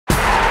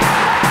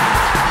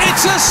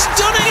It's a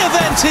stunning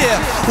event here,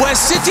 where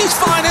City's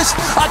finest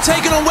are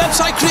taken on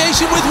website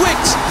creation with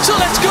Wix. So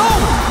let's go!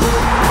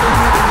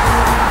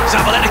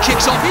 Zabaleta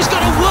kicks off. He's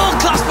got a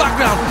world-class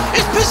background.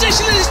 His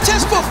position in his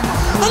test book.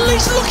 And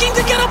Lee's looking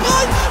to get up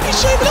high. He's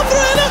shaping up for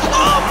a header.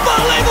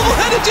 Unbelievable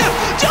header, Jeff.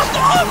 Just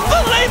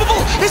unbelievable.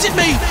 Is it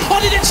me?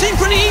 Or did it seem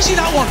pretty easy,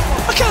 that one?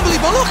 I can't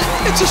believe my luck.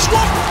 It's a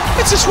swap.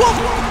 It's a swap.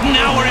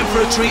 Now we're in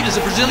for a treat as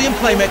a Brazilian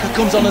playmaker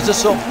comes on as a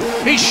sub.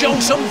 He's shown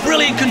some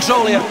brilliant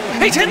control here.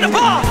 He's hit the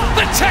bar.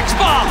 The text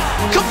bar.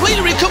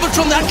 Completely recovered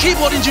from that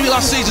keyboard injury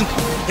last season.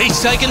 He's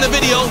taken the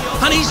video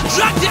and he's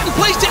dragged it and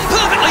placed it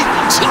perfectly.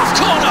 Top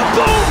corner.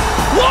 Boom.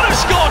 What a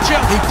scorcher!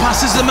 He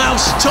passes the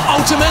mouse to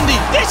Otamendi.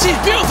 This is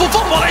beautiful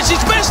football at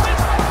its best.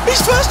 His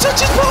first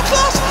touch is world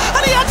class,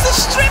 and he adds the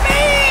strip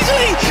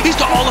easily. He's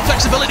got all the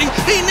flexibility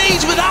he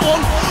needs with that one.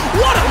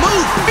 What a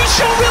move! He's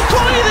shown real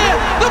quality there.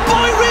 The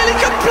boy really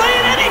can play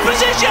in any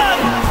position.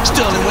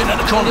 Sterling went at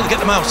the corner to get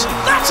the mouse.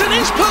 That's an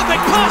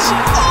inch-perfect pass.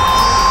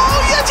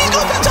 Oh, yes, he's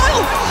gone for the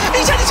title.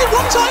 He's edited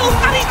one title,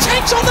 and he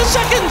takes on the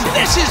second.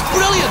 This is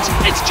brilliant.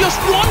 It's just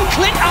one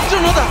click after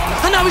another.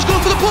 And now he's going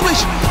for the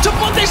publish to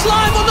put this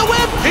live on the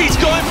web. He's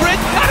going for it,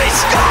 and he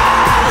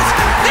scores!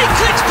 He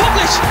clicks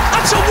publish.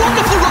 That's a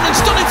wonderful run and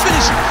stunning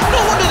finish. No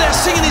wonder they're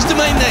singing his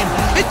domain name.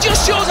 It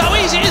just shows how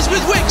easy it is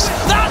with Wix.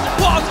 That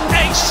was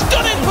a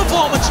stunning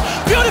performance.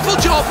 Beautiful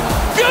job,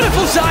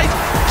 beautiful site,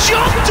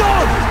 job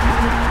done.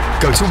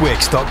 Go to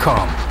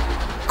Wix.com.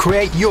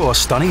 Create your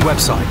stunning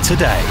website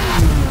today.